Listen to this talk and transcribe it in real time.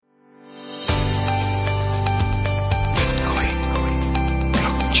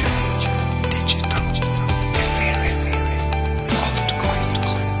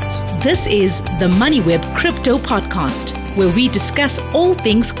This is the MoneyWeb Crypto Podcast, where we discuss all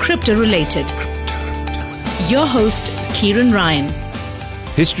things crypto related. Your host, Kieran Ryan.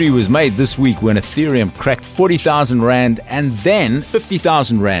 History was made this week when Ethereum cracked 40,000 Rand and then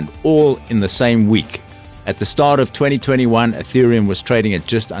 50,000 Rand, all in the same week. At the start of 2021, Ethereum was trading at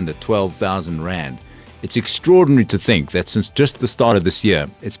just under 12,000 Rand. It's extraordinary to think that since just the start of this year,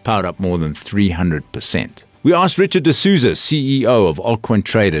 it's powered up more than 300%. We asked Richard de Souza, CEO of Altcoin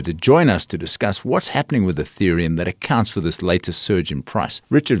Trader, to join us to discuss what's happening with Ethereum that accounts for this latest surge in price.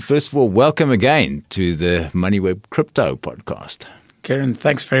 Richard, first of all, welcome again to the MoneyWeb Crypto Podcast. Kieran,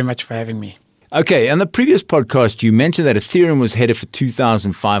 thanks very much for having me. Okay, on the previous podcast, you mentioned that Ethereum was headed for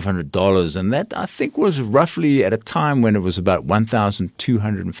 $2,500, and that, I think, was roughly at a time when it was about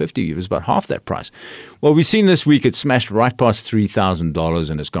 $1,250. It was about half that price. Well, we've seen this week it smashed right past $3,000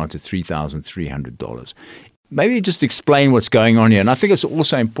 and it's gone to $3,300. Maybe just explain what's going on here. And I think it's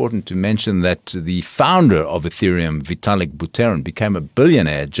also important to mention that the founder of Ethereum, Vitalik Buterin, became a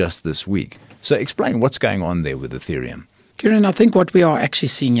billionaire just this week. So explain what's going on there with Ethereum. Kieran, I think what we are actually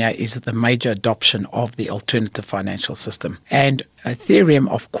seeing here is the major adoption of the alternative financial system. And Ethereum,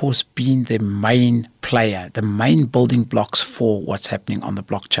 of course, being the main player, the main building blocks for what's happening on the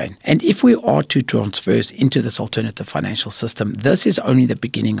blockchain. And if we are to transverse into this alternative financial system, this is only the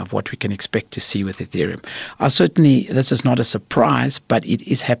beginning of what we can expect to see with Ethereum. Certainly, this is not a surprise, but it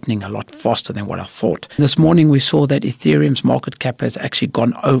is happening a lot faster than what I thought. This morning, we saw that Ethereum's market cap has actually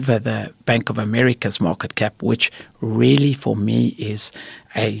gone over the Bank of America's market cap, which really, for me, is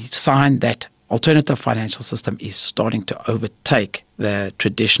a sign that alternative financial system is starting to overtake the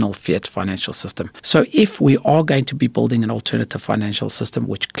traditional fiat financial system. So if we are going to be building an alternative financial system,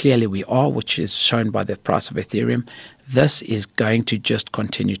 which clearly we are, which is shown by the price of Ethereum, this is going to just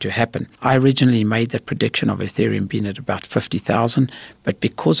continue to happen. I originally made that prediction of Ethereum being at about 50,000, but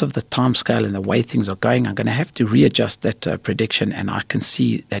because of the timescale and the way things are going, I'm going to have to readjust that prediction, and I can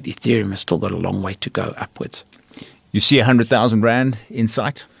see that Ethereum has still got a long way to go upwards. You see 100,000 Rand in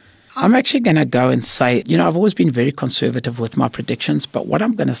sight? I'm actually going to go and say, I've always been very conservative with my predictions, but what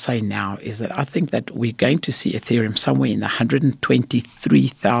I'm going to say now is that I think that we're going to see Ethereum somewhere in the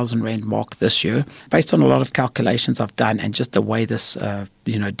 123,000 Rand mark this year, based on a lot of calculations I've done and just the way this,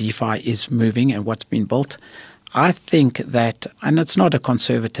 DeFi is moving and what's been built. I think that, and it's not a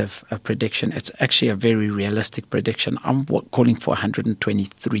conservative prediction, it's actually a very realistic prediction. I'm calling for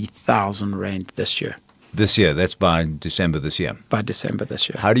 123,000 Rand this year. This year, that's by December this year. By December this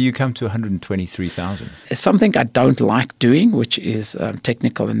year. How do you come to 123,000? It's something I don't like doing, which is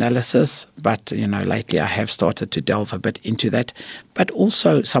technical analysis. But, lately I have started to delve a bit into that. But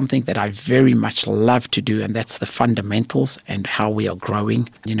also something that I very much love to do, and that's the fundamentals and how we are growing.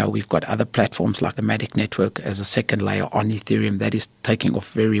 We've got other platforms like the Matic Network as a second layer on Ethereum that is taking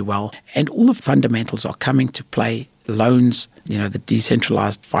off very well. And all the fundamentals are coming to play. Loans, the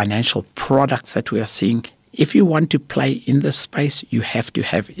decentralized financial products that we are seeing. If you want to play in this space, you have to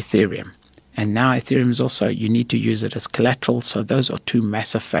have Ethereum. And now Ethereum is also, you need to use it as collateral. So those are two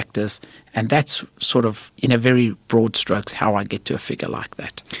massive factors. And that's sort of, in a very broad strokes, how I get to a figure like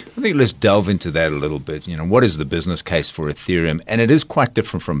that. I think let's delve into that a little bit. What is the business case for Ethereum? And it is quite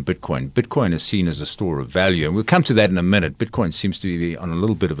different from Bitcoin. Bitcoin is seen as a store of value. And we'll come to that in a minute. Bitcoin seems to be on a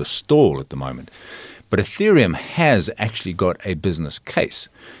little bit of a stall at the moment. But Ethereum has actually got a business case,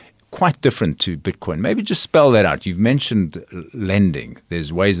 quite different to Bitcoin. Maybe just spell that out. You've mentioned lending.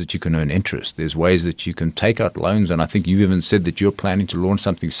 There's ways that you can earn interest. There's ways that you can take out loans. And I think you've even said that you're planning to launch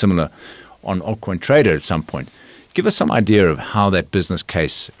something similar on Altcoin Trader at some point. Give us some idea of how that business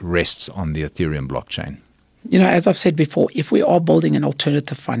case rests on the Ethereum blockchain. As I've said before, if we are building an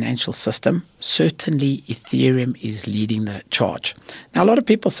alternative financial system, certainly Ethereum is leading the charge. Now, a lot of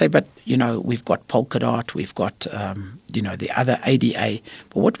people say, but, we've got Polkadot, we've got, the other ADA.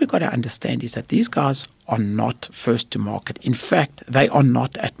 But what we've got to understand is that these guys are not first to market. In fact, they are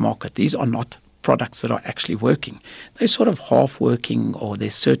not at market. These are not products that are actually working. They're sort of half working, or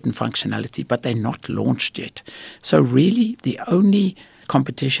there's certain functionality, but they're not launched yet. So really, the only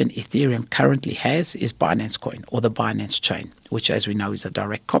competition Ethereum currently has is Binance Coin, or the Binance Chain, which, as we know, is a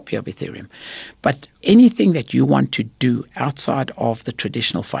direct copy of Ethereum. But anything that you want to do outside of the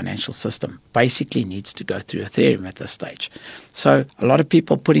traditional financial system basically needs to go through Ethereum at this stage. So a lot of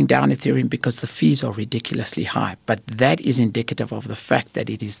people are putting down Ethereum because the fees are ridiculously high, but that is indicative of the fact that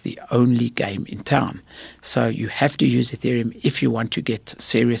it is the only game in town. So you have to use Ethereum if you want to get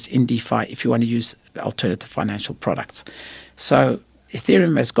serious in DeFi, if you want to use alternative financial products. So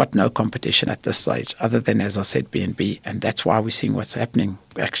Ethereum has got no competition at this stage other than, as I said, BNB, and that's why we're seeing what's happening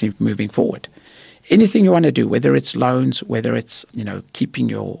actually moving forward. anything you want to do, whether it's loans, whether it's, keeping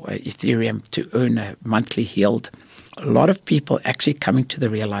your Ethereum to earn a monthly yield, a lot of people actually coming to the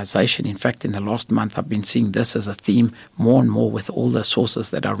realization. In fact, in the last month, I've been seeing this as a theme more and more with all the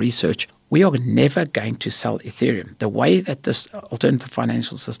sources that I research. We are never going to sell Ethereum. The way that this alternative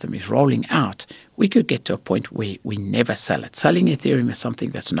financial system is rolling out, we could get to a point where we never sell it. Selling Ethereum is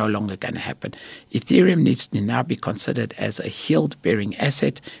something that's no longer going to happen. Ethereum needs to now be considered as a yield-bearing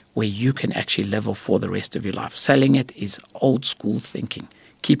asset where you can actually live off for the rest of your life. Selling it is old school thinking.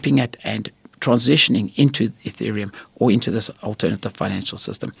 Keeping it and transitioning into Ethereum or into this alternative financial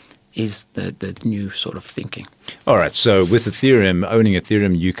system is the new sort of thinking. All right. So with Ethereum, owning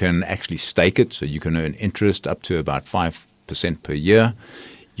Ethereum, you can actually stake it. So you can earn interest up to about 5% per year.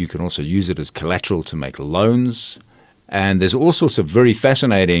 You can also use it as collateral to make loans. And there's all sorts of very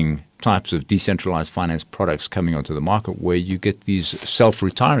fascinating types of decentralized finance products coming onto the market where you get these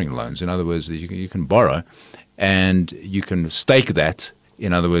self-retiring loans. In other words, you can borrow and you can stake that,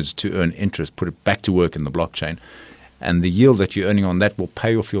 in other words, to earn interest, put it back to work in the blockchain. And the yield that you're earning on that will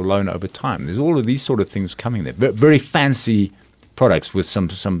pay off your loan over time. There's all of these sort of things coming there. Very fancy products with some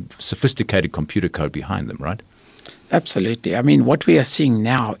sophisticated computer code behind them, right? Absolutely. I mean, what we are seeing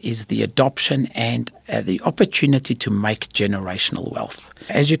now is the adoption and the opportunity to make generational wealth.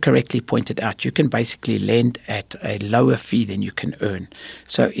 As you correctly pointed out, you can basically lend at a lower fee than you can earn.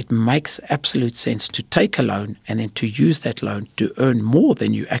 So it makes absolute sense to take a loan and then to use that loan to earn more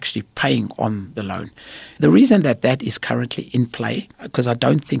than you're actually paying on the loan. The reason that is currently in play, because I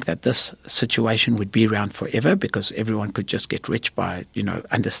don't think that this situation would be around forever because everyone could just get rich by,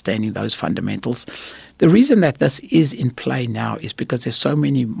 understanding those fundamentals. The reason that this is in play now is because there's so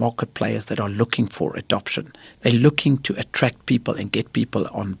many market players that are looking for adoption. They're looking to attract people and get people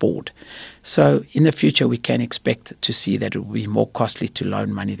on board. So in the future, we can expect to see that it will be more costly to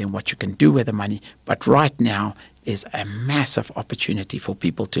loan money than what you can do with the money. But right now, there's a massive opportunity for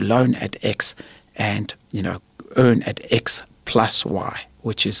people to loan at X and, earn at X plus Y,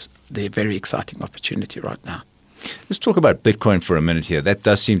 which is the very exciting opportunity right now. Let's talk about Bitcoin for a minute here. That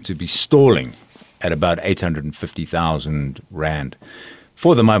does seem to be stalling at about 850,000 Rand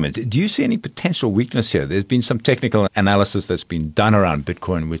for the moment. Do you see any potential weakness here? There's been some technical analysis that's been done around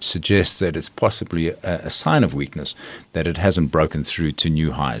Bitcoin which suggests that it's possibly a sign of weakness, that it hasn't broken through to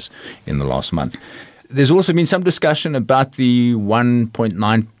new highs in the last month. There's also been some discussion about the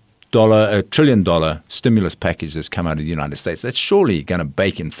 $1.9 trillion stimulus package that's come out of the United States. That's surely going to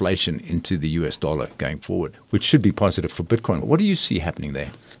bake inflation into the US dollar going forward, which should be positive for Bitcoin. What do you see happening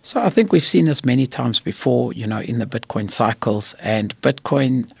there? So I think we've seen this many times before, in the Bitcoin cycles. And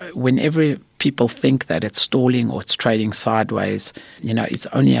Bitcoin, whenever people think that it's stalling or it's trading sideways, it's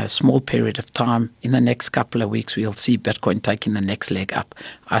only a small period of time. In the next couple of weeks, we'll see Bitcoin taking the next leg up.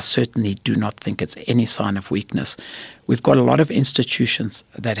 I certainly do not think it's any sign of weakness. We've got a lot of institutions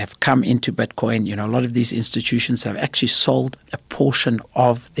that have come into Bitcoin. A lot of these institutions have actually sold a portion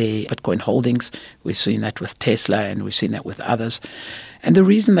of their Bitcoin holdings. We've seen that with Tesla and we've seen that with others. And the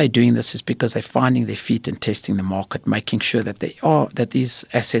reason they're doing this is because they're finding their feet and testing the market, making sure that these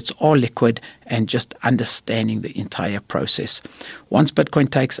assets are liquid and just understanding the entire process. Once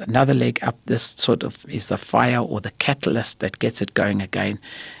Bitcoin takes another leg up, this sort of is the fire or the catalyst that gets it going again.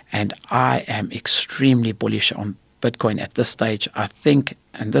 And I am extremely bullish on Bitcoin at this stage. I think,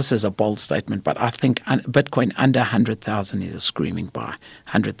 and this is a bold statement, but I think Bitcoin under 100,000 is a screaming buy,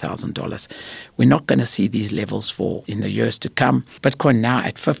 $100,000. We're not going to see these levels in the years to come. Bitcoin now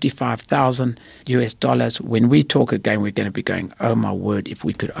at 55,000 US dollars. When we talk again, we're going to be going, oh my word, if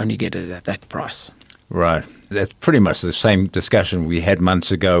we could only get it at that price. Right. That's pretty much the same discussion we had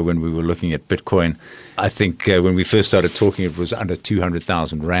months ago when we were looking at Bitcoin. I think when we first started talking, it was under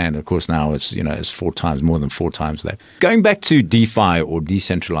 200,000 Rand. Of course, now it's more than four times that. Going back to DeFi or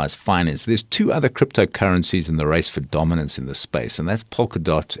decentralized finance, there's two other cryptocurrencies in the race for dominance in the space, and that's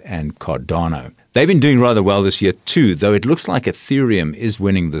Polkadot and Cardano. They've been doing rather well this year too, though it looks like Ethereum is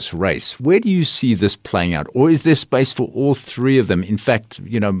winning this race. Where do you see this playing out? Or is there space for all three of them? In fact,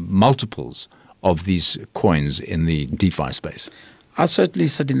 multiples of these coins in the DeFi space? I certainly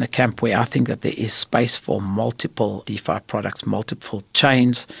sit in the camp where I think that there is space for multiple DeFi products, multiple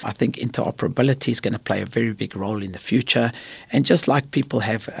chains. I think interoperability is going to play a very big role in the future. And just like people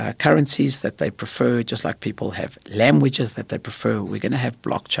have currencies that they prefer, just like people have languages that they prefer, we're going to have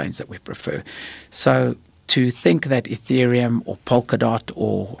blockchains that we prefer. So to think that Ethereum or Polkadot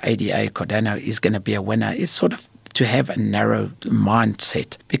or ADA, Cardano is going to be a winner is sort of to have a narrow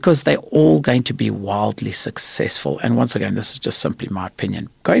mindset because they're all going to be wildly successful. And once again, this is just simply my opinion.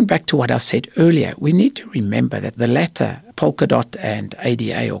 Going back to what I said earlier, we need to remember that the latter, Polkadot and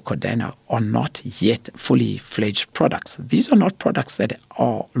ADA or Cardano, are not yet fully fledged products. These are not products that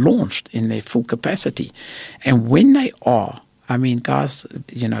are launched in their full capacity. And when they are, I mean, guys,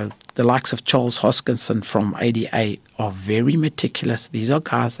 the likes of Charles Hoskinson from ADA are very meticulous. These are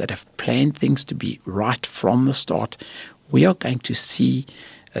guys that have planned things to be right from the start. We are going to see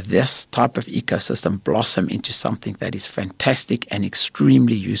this type of ecosystem blossom into something that is fantastic and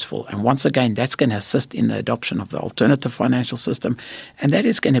extremely useful. And once again, that's going to assist in the adoption of the alternative financial system, and that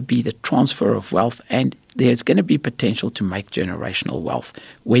is going to be the transfer of wealth, and there's going to be potential to make generational wealth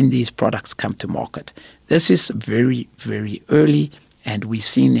when these products come to market. This is very, very early, and we've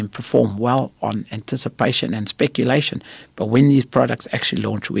seen them perform well on anticipation and speculation. But when these products actually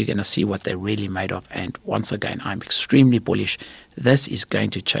launch, we're going to see what they're really made of. And once again, I'm extremely bullish. This is going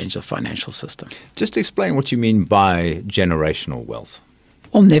to change the financial system. Just explain what you mean by generational wealth.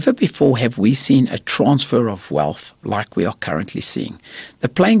 Well, never before have we seen a transfer of wealth like we are currently seeing. The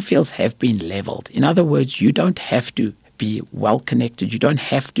playing fields have been leveled. In other words, you don't have to be well connected. You don't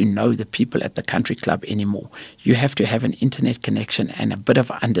have to know the people at the country club anymore. You have to have an internet connection and a bit of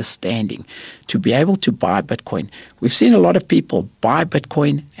understanding to be able to buy Bitcoin. We've seen a lot of people buy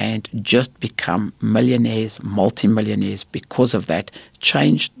Bitcoin and just become millionaires, multimillionaires because of that.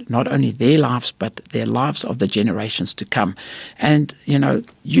 Changed not only their lives, but their lives of the generations to come. And,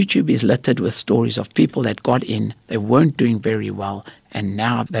 YouTube is littered with stories of people that got in, they weren't doing very well, and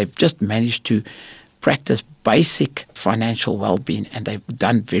now they've just managed to practice basic financial well-being, and they've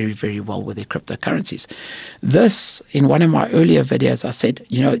done very, very well with their cryptocurrencies. This, in one of my earlier videos, I said,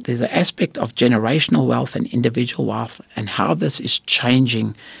 there's an aspect of generational wealth and individual wealth and how this is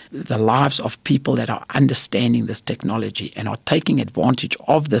changing the lives of people that are understanding this technology and are taking advantage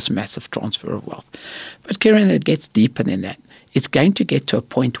of this massive transfer of wealth. But Kieran, it gets deeper than that. It's going to get to a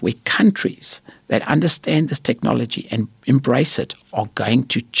point where countries that understand this technology and embrace it are going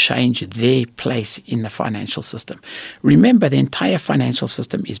to change their place in the financial system. Remember, the entire financial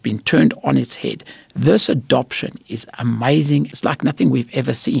system is being turned on its head. This adoption is amazing. It's like nothing we've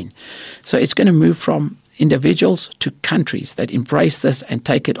ever seen. So it's going to move from individuals to countries that embrace this and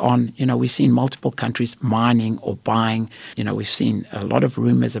take it on. We've seen multiple countries mining or buying. We've seen a lot of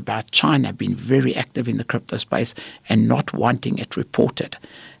rumors about China being very active in the crypto space and not wanting it reported.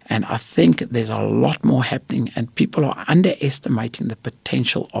 And I think there's a lot more happening, and people are underestimating the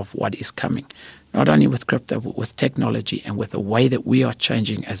potential of what is coming, not only with crypto, but with technology and with the way that we are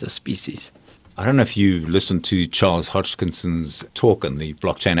changing as a species. I don't know if you listened to Charles Hodgkinson's talk in the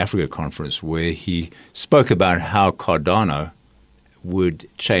Blockchain Africa conference, where he spoke about how Cardano would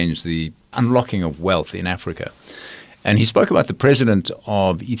change the unlocking of wealth in Africa. And he spoke about the president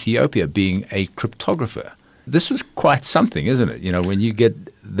of Ethiopia being a cryptographer. This is quite something, isn't it? When you get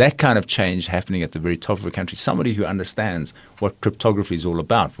that kind of change happening at the very top of a country, somebody who understands what cryptography is all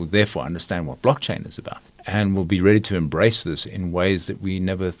about will therefore understand what blockchain is about and will be ready to embrace this in ways that we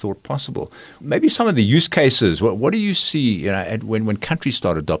never thought possible. Maybe some of the use cases, what do you see when countries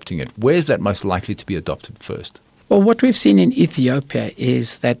start adopting it? Where is that most likely to be adopted first? Well, what we've seen in Ethiopia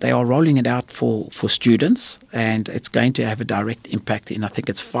is that they are rolling it out for students, and it's going to have a direct impact in, I think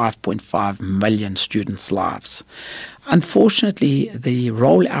it's 5.5 million students' lives. Unfortunately, the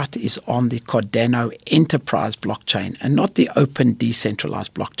rollout is on the Cardano Enterprise blockchain and not the open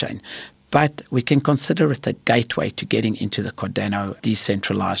decentralized blockchain. But we can consider it a gateway to getting into the Cardano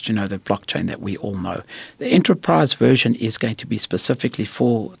decentralized, the blockchain that we all know. The enterprise version is going to be specifically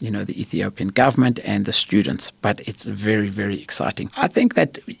for, the Ethiopian government and the students, but it's very, very exciting. I think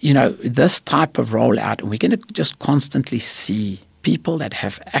that, this type of rollout, and we're going to just constantly see people that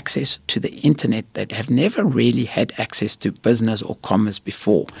have access to the internet that have never really had access to business or commerce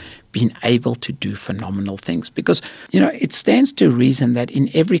before being able to do phenomenal things. Because, it stands to reason that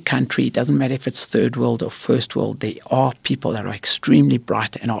in every country, it doesn't matter if it's third world or first world, there are people that are extremely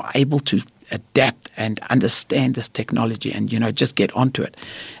bright and are able to adapt and understand this technology and, just get onto it.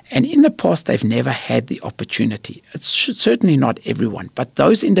 And in the past, they've never had the opportunity. It's certainly not everyone, but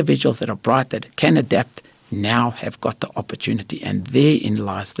those individuals that are bright, that can adapt, now have got the opportunity, and therein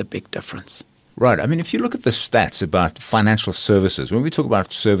lies the big difference. Right. I mean, if you look at the stats about financial services, when we talk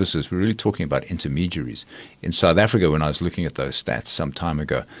about services, we're really talking about intermediaries. In South Africa, when I was looking at those stats some time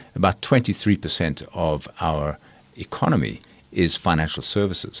ago, about 23% of our economy is financial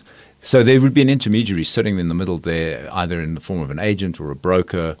services. So there would be an intermediary sitting in the middle there, either in the form of an agent or a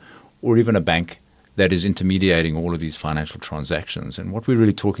broker or even a bank, that is intermediating all of these financial transactions. And what we're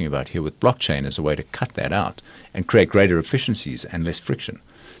really talking about here with blockchain is a way to cut that out and create greater efficiencies and less friction,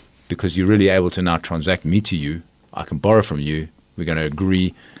 because you're really able to now transact me to you. I can borrow from you. We're going to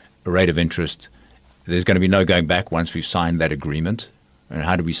agree a rate of interest. There's going to be no going back once we've signed that agreement. And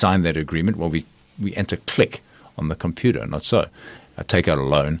how do we sign that agreement? Well, we enter click on the computer, not so. I take out a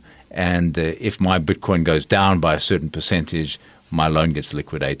loan, and if my Bitcoin goes down by a certain percentage, my loan gets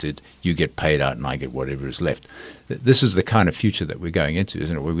liquidated, you get paid out, and I get whatever is left. This is the kind of future that we're going into,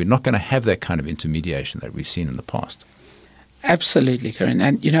 isn't it? Where we're not going to have that kind of intermediation that we've seen in the past. Absolutely, Kieran.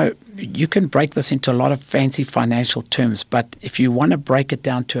 And, you can break this into a lot of fancy financial terms, but if you want to break it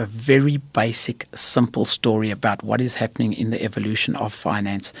down to a very basic, simple story about what is happening in the evolution of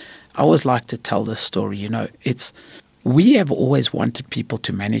finance, I always like to tell this story. We have always wanted people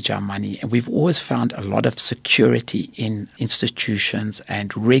to manage our money, and we've always found a lot of security in institutions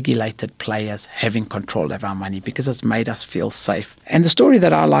and regulated players having control of our money because it's made us feel safe. And the story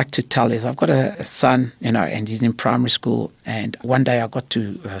that I like to tell is I've got a son, and he's in primary school, and one day I got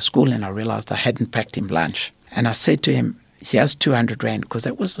to school and I realized I hadn't packed him lunch. And I said to him, he has 200 Rand, because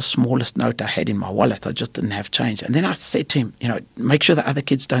that was the smallest note I had in my wallet. I just didn't have change. And then I said to him, make sure the other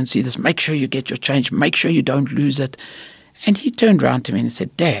kids don't see this. Make sure you get your change. Make sure you don't lose it. And he turned around to me and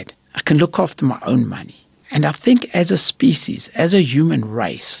said, Dad, I can look after my own money. And I think as a species, as a human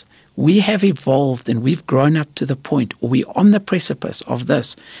race, we have evolved and we've grown up to the point, or we're on the precipice of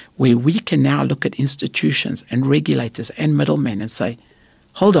this, where we can now look at institutions and regulators and middlemen and say,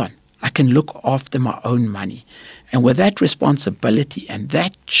 hold on, I can look after my own money. And with that responsibility and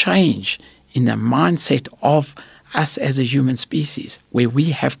that change in the mindset of us as a human species, where we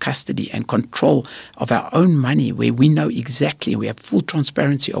have custody and control of our own money, where we know exactly, we have full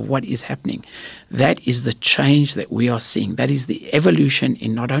transparency of what is happening, that is the change that we are seeing. That is the evolution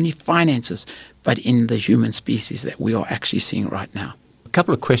in not only finances, but in the human species that we are actually seeing right now. A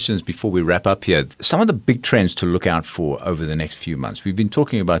couple of questions before we wrap up here. Some of the big trends to look out for over the next few months. We've been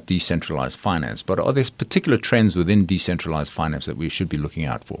talking about decentralized finance, but are there particular trends within decentralized finance that we should be looking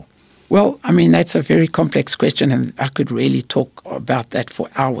out for? Well, that's a very complex question, and I could really talk about that for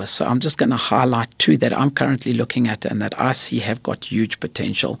hours. So I'm just going to highlight two that I'm currently looking at and that I see have got huge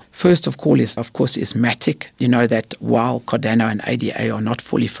potential. First, of course, is Matic. You know that while Cardano and ADA are not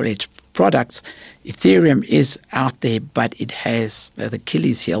fully fledged products, Ethereum is out there, but it has the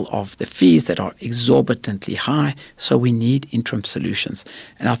Achilles heel of the fees that are exorbitantly high, so we need interim solutions.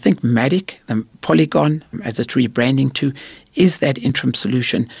 And I think Matic, the Polygon, as it's rebranding to, is that interim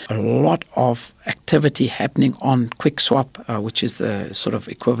solution. A lot of activity happening on QuickSwap, which is the sort of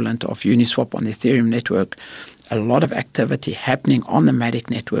equivalent of Uniswap on the Ethereum network. A lot of activity happening on the Matic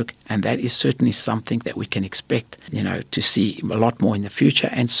network, and that is certainly something that we can expect, to see a lot more in the future,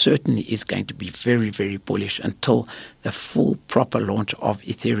 and certainly is going to be very, very bullish until the full proper launch of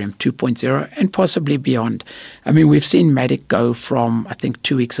Ethereum 2.0 and possibly beyond. We've seen Matic go from, I think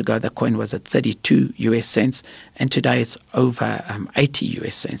 2 weeks ago, the coin was at 32 US cents, and today it's over 80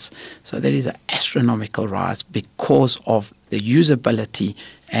 US cents. So that is an astronomical rise because of the usability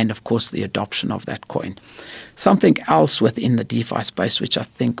and, of course, the adoption of that coin. Something else within the DeFi space, which I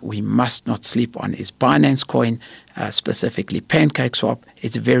think we must not sleep on, is Binance Coin, specifically PancakeSwap.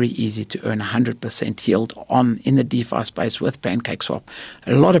 It's very easy to earn 100% yield in the DeFi space with PancakeSwap.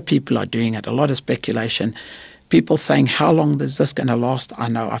 A lot of people are doing it, a lot of speculation. People saying, how long is this going to last? I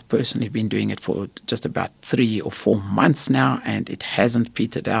know I've personally been doing it for just about 3 or 4 months now, and it hasn't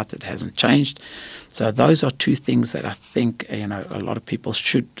petered out, it hasn't changed. So those are two things that I think, a lot of people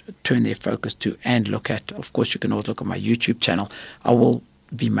should turn their focus to and look at. Of course, you can always look at my YouTube channel. I will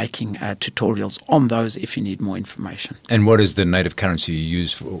be making tutorials on those if you need more information. And what is the native currency you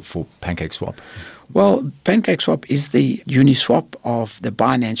use for PancakeSwap? Well, PancakeSwap is the Uniswap of the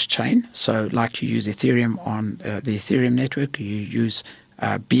Binance chain. So like you use Ethereum on the Ethereum network, you use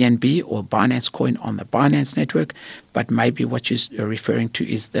BNB or Binance Coin on the Binance network. But maybe what you're referring to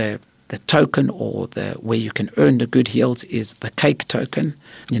is the token, or where you can earn the good yields is the Cake token,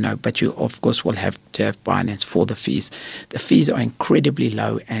 but you of course will have to have Binance for the fees. The fees are incredibly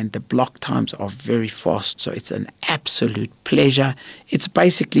low and the block times are very fast, so it's an absolute pleasure. It's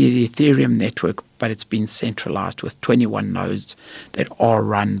basically the Ethereum network, but it's been centralized with 21 nodes that are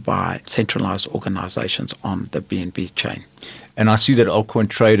run by centralized organizations on the BNB chain. And I see that Altcoin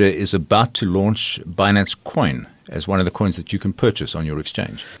Trader is about to launch Binance Coin as one of the coins that you can purchase on your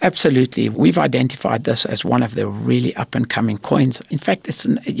exchange. Absolutely. We've identified this as one of the really up-and-coming coins. In fact,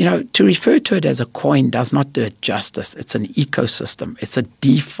 to refer to it as a coin does not do it justice. It's an ecosystem. It's a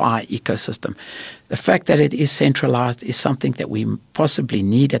DeFi ecosystem. The fact that it is centralized is something that we possibly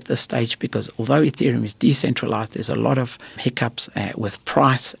need at this stage, because although Ethereum is decentralized, there's a lot of hiccups with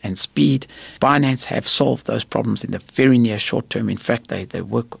price and speed. Binance have solved those problems in the very near short term. In fact, they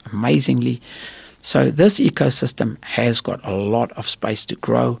work amazingly. So this ecosystem has got a lot of space to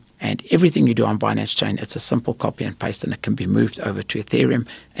grow, and everything you do on Binance Chain, it's a simple copy and paste, and it can be moved over to Ethereum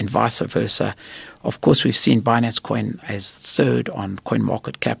and vice versa. Of course, we've seen Binance Coin as third on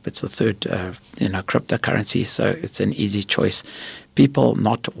CoinMarketCap. It's the third, cryptocurrency, so it's an easy choice. People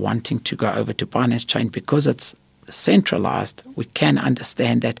not wanting to go over to Binance Chain because it's centralized, we can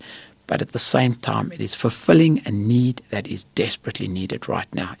understand that. But at the same time, it is fulfilling a need that is desperately needed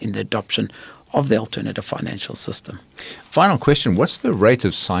right now in the adoption of the alternative financial system. Final question, what's the rate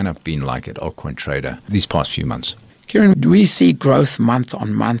of sign-up been like at Altcoin Trader these past few months? Kieran, we see growth month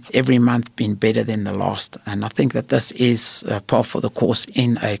on month, every month being better than the last. And I think that this is par for the course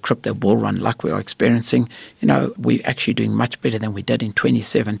in a crypto bull run like we are experiencing. We're actually doing much better than we did in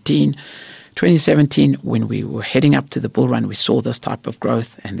 2017. 2017, when we were heading up to the bull run, we saw this type of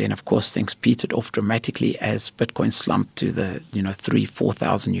growth, and then of course things petered off dramatically as Bitcoin slumped to the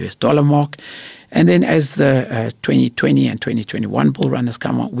 $3,000-$4,000 mark. And then as the 2020 and 2021 bull run has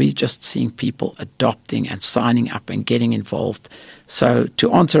come on, we're just seeing people adopting and signing up and getting involved. So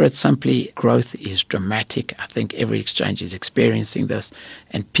to answer it simply, growth is dramatic. I think every exchange is experiencing this,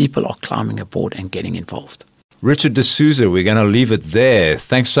 and people are climbing aboard and getting involved. Richard D'Souza, we're going to leave it there.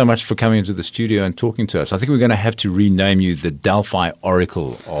 Thanks so much for coming into the studio and talking to us. I think we're going to have to rename you the Delphi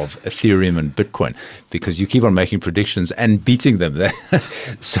Oracle of Ethereum and Bitcoin, because you keep on making predictions and beating them.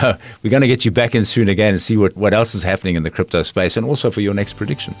 So we're going to get you back in soon again and see what else is happening in the crypto space, and also for your next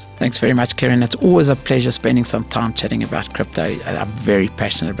predictions. Thanks very much, Kieran. It's always a pleasure spending some time chatting about crypto. I'm very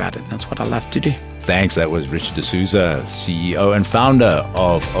passionate about it, and that's what I love to do. Thanks. That was Richard D'Souza, CEO and founder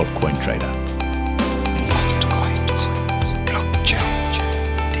of Altcoin Trader.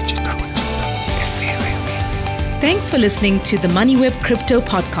 Thanks for listening to the MoneyWeb Crypto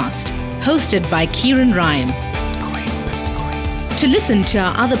Podcast, hosted by Kieran Ryan. To listen to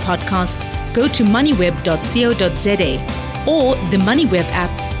our other podcasts, go to moneyweb.co.za or the MoneyWeb app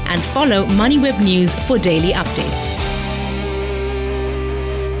and follow MoneyWeb News for daily updates.